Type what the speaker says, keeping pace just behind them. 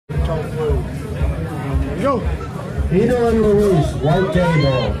Go. Ito and Luis, white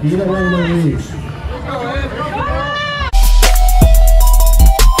table. Ito and Luis.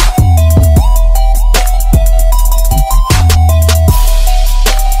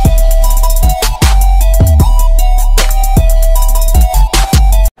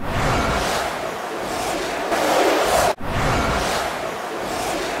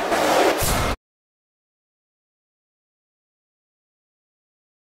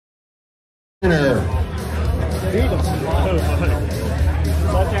 Winner.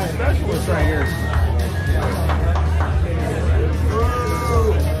 Specialist right here.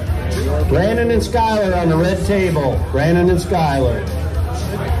 Brandon and Skylar on the red table. Brandon and Skylar.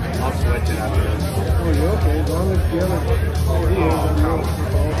 I'll switch it after this. Oh, you're okay. As long as the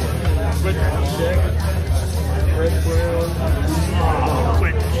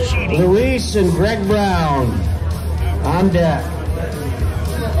other Luis and Greg Brown on deck.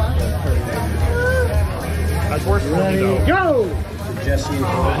 That's worse for me, though. Go! Jesse and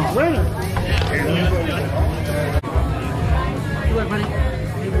Ready.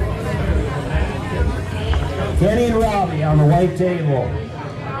 Kenny and Robbie on the white table.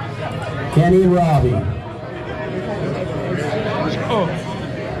 Kenny and Robbie. Oh.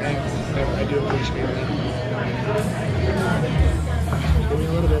 I do appreciate it. Give me a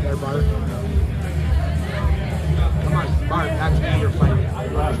little bit there, Bart. Come on, Bart, that's me you're fighting.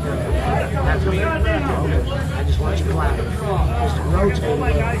 That's me. I just want you to clap. Just rotate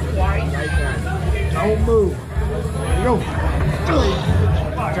right there. Don't move. There you go.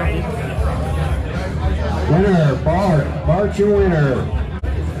 Winner, Bart. Bart's your winner.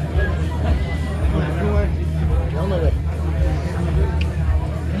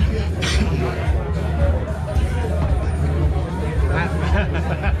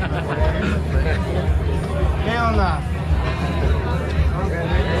 Hell no.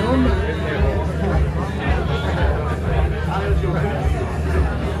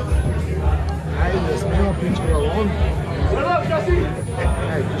 Hey, this middle pitch go on. What up, Jesse?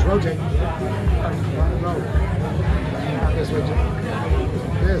 Hey, just rotate. No. This way,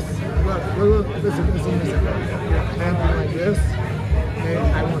 this. Look, listen. Hand like this. And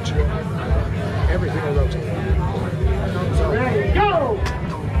I want you to, everything will rotate. So, Go!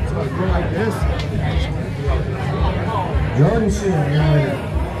 so go like this. Jordan Sill, your winner.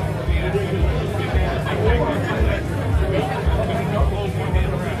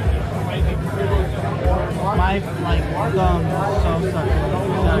 My thumb is so stuck.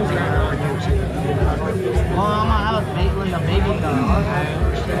 Well, I'm gonna have a baby thumb.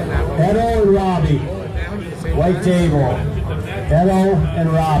 Edo and Robbie. White table. Edo and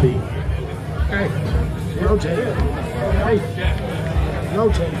Robbie. Hey, rotate. Hey,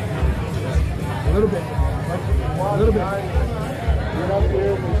 rotate. A little bit. A little bit.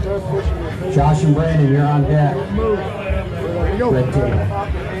 Josh and Brandon, you're on deck. Move. There you go. Red table.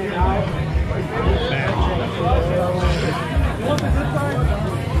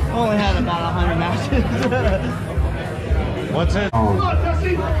 Only had about 100 matches. What's it?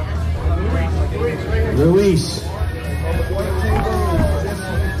 Luis.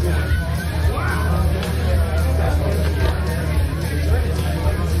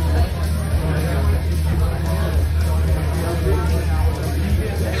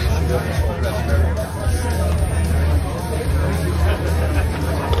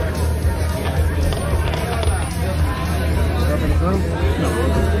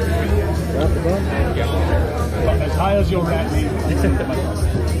 As high as you'll rat me.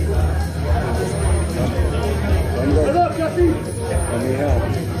 What up, Jesse? Let me have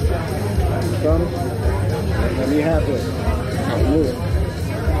it. Let me have it. I'll move it.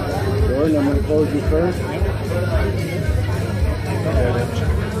 Jordan, I'm going to close you first.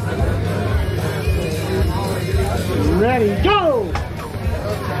 Ready, go!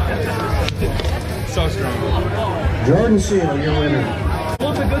 So strong. Jordan Sill, your winner.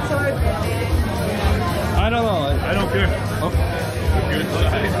 What's the good side? I don't know. I don't care. Oh. Good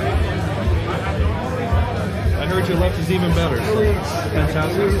side. I heard your left is even better. So.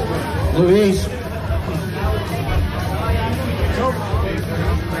 Fantastic. Luis.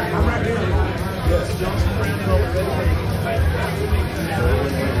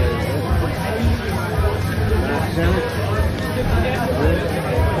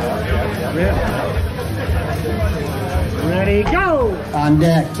 Ready, go! On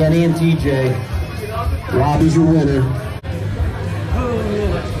deck, Kenny and TJ. Robbie's your winner.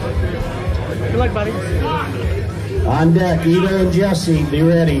 Good luck, buddy. On deck, Ito and Jesse, be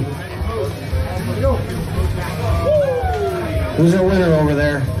ready. Who's our winner over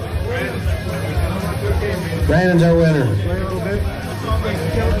there? Brandon's our winner.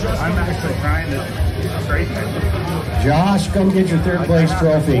 I'm actually trying to straighten it. Josh, come get your third place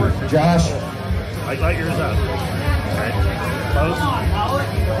trophy. Josh. I got yours up. Right. Close.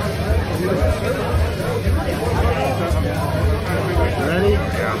 Ready?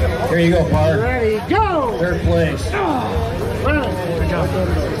 Yeah. Here you go, Park. Ready, go! Third place.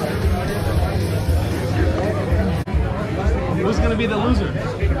 Who's gonna be the loser?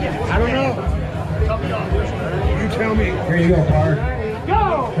 I don't know. You tell me. Here you go, Park.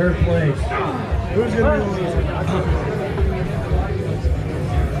 Go! Third place. Who's going to be the loser?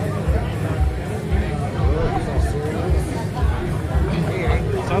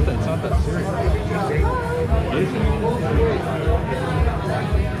 It's not that serious.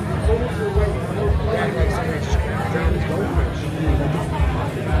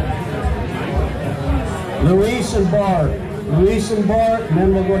 Luis and Bart. Luis and Bart, and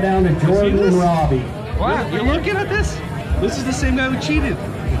then we'll go down to Jordan and Robbie. Wow, you're looking at this? This is the same guy who cheated.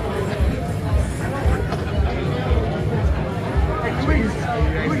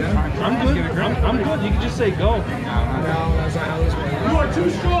 I'm good. I'm good. You can just say go. No, that's not how this works. You are too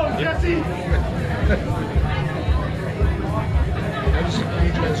strong, Jesse. I just need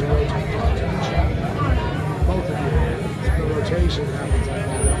you guys to rotate. Both of you. The rotation happens like that.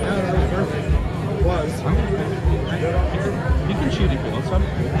 No, that was perfect. It was. You can shoot if you want some.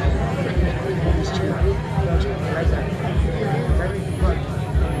 Just cheer. Right there. Ready? Look.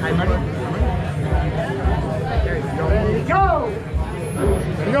 I'm ready. Okay, go. Ready, go!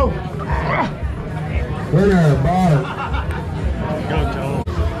 Ready, go! Winner, Bart. Go, Joe.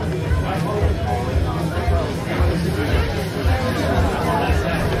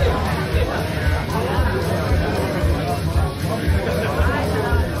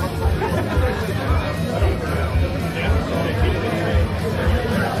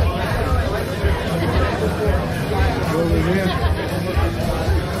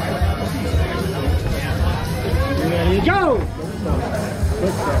 Ready, go!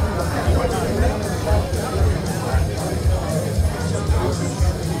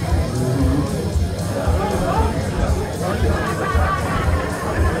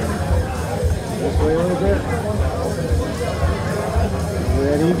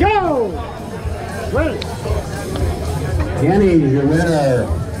 Ready, go! Ready. Kenny, your winner.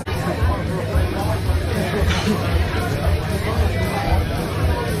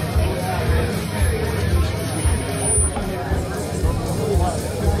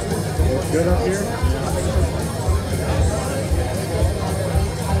 Good up here.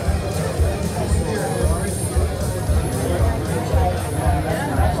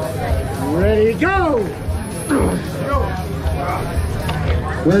 Ready, go!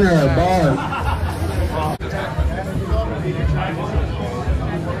 Winner, Bart.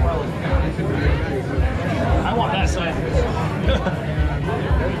 I want that side.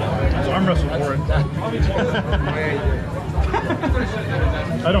 So arm wrestle for it.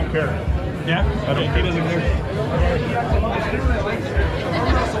 I don't care. Yeah? I don't care. He doesn't care.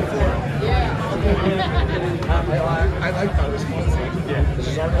 I like that response. Yeah. This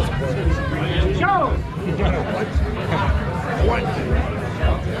is our best play. Go! What?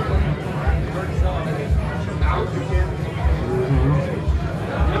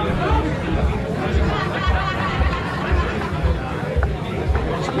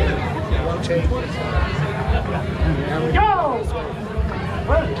 Rotate. Go!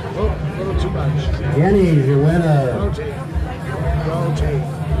 Oh, little too much. Kenny, your winner. Rotate. Rotate.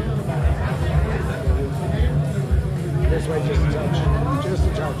 This way, just a touch. Just a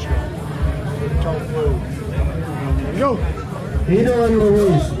touch. Don't move. There you go. Peter and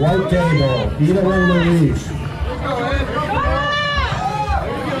Luis, white table. Peter and Luis.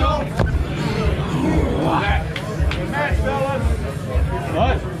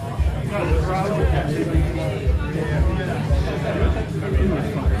 What?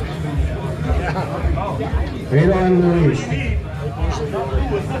 Peter and Luis.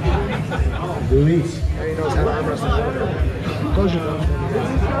 Luis. There he knows how to arm wrestle. Close your mouth.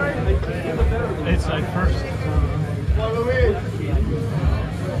 It's like first.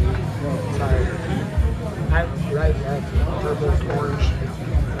 Sorry. Right, purple, orange,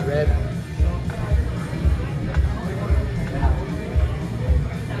 red.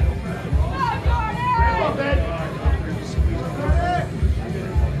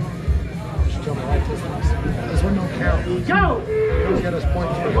 Just tell me like this one don't count. Go! You don't get us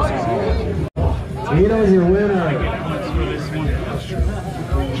points for this. Tito's your winner.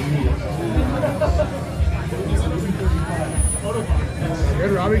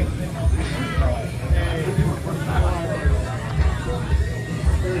 Good, Robbie.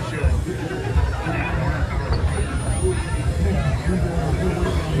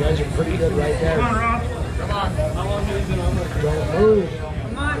 Guys are pretty good right there. Come on, Rob. Come on. How long have you been on? Don't move.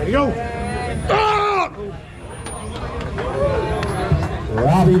 Ready, go. Ah!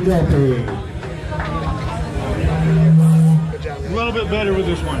 Robbie Topie. Good job, A guys. little bit better with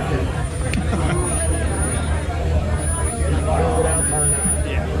this one.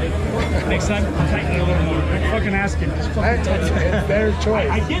 Yeah. Next time, tighten it a little more. I'm fucking asking. Just fucking tighten it. It's their choice.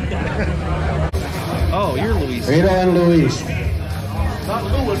 I get that. Oh, you're Luis. Vito and Luis. Not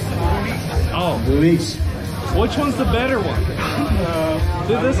Louis. Oh, Luis. which one's the better one?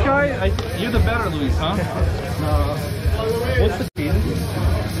 Dude, this guy, you're the better Luis, huh? What's the speed?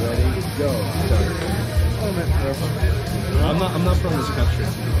 Ready, go. I'm not from this country.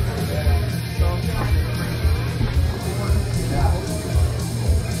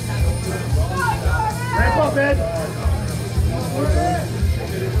 Wrap up, Ed.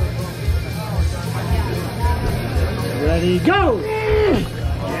 Ready, go!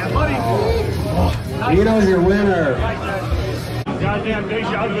 Yeah, buddy. Vito's your winner. Goddamn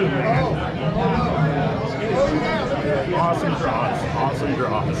deja vu. Awesome draws. Awesome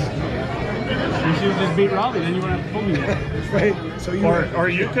draws. You should have just beat Robbie, then you wouldn't have to pull me there. Wait, so you Or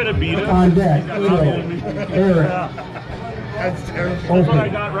you could have beat him. On deck, Vito, Eric, That's terrible. That's what I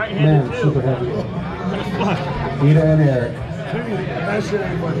got right-handed man, too. super heavy. Vito and Eric. That shit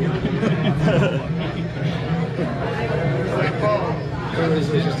ain't funny. This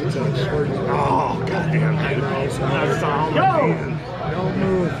is just a touch. Oh, goddamn. That's all. Go! Don't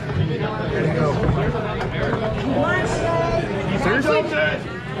move. Ready, go. Seriously?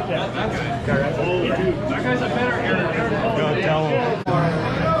 Yeah, that's that guy's a better Aaron. Go tell him.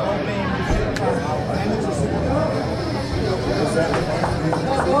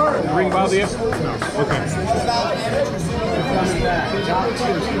 Ring Bobby? No. Okay.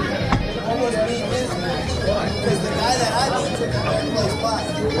 Almost beat his match because the guy that I beat took a third place spot.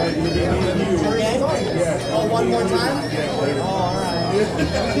 Okay? Oh, one more time? Oh, all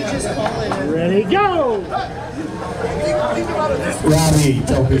right. You just call it. Ready, go! Robbie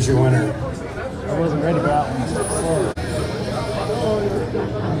Topie's your winner. I wasn't ready for that one.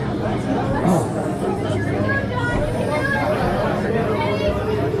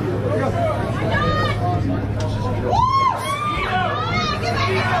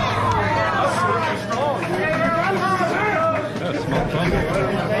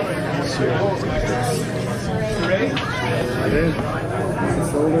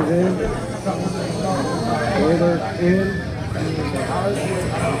 Shoulders in. Shoulder in.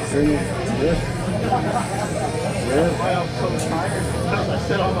 Turn it.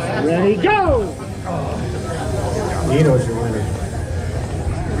 Ready, go! Vito's your winner.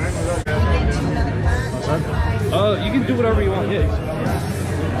 You can do whatever you want, yeah.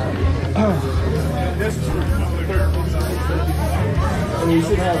 You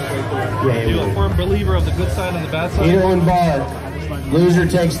should have it right Yeah, You're a firm believer of the good side and the bad side? Vito and Bart. Loser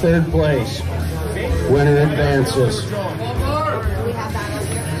takes third place. Winner advances. Yeah,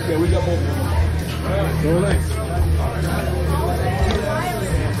 we got both. Go next.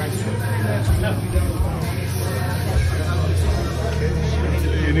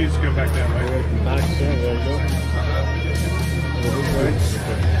 It needs to go back that way. Back there, there you go.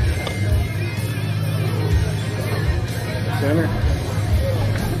 Center.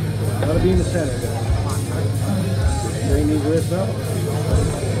 Gotta be in the center, guys. Bring these wrists up.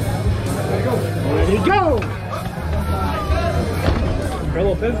 Ready, go!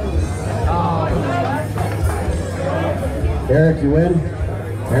 Parallel pin? Eric, you win.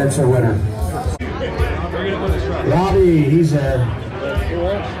 Eric's our winner. Robbie, he's there.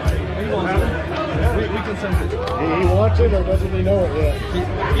 We can sense it. He wants it or doesn't he know it yet?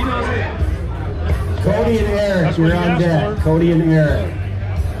 He knows it. Cody and Eric, you're on deck. Cody and Eric.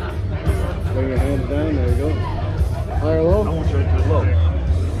 Bring your hands down, there you go. High or low? I want you to low.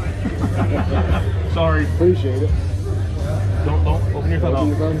 Sorry. Appreciate it. Don't open your thumb Open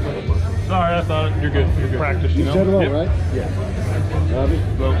your out. thumb. Sorry, I thought you're good. You're good. Practice, You know? said low, Yep. right? Yeah. Robbie?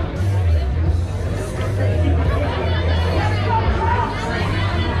 Low.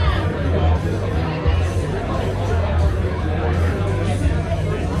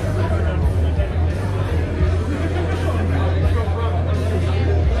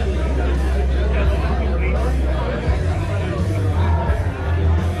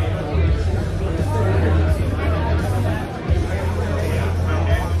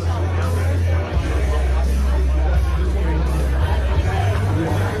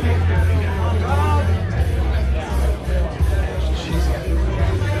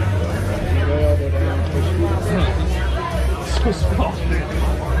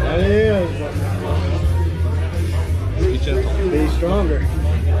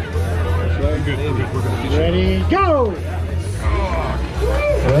 Ready, go!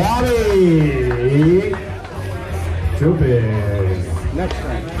 Robbie Topie Next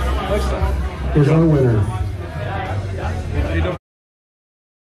time. is our winner.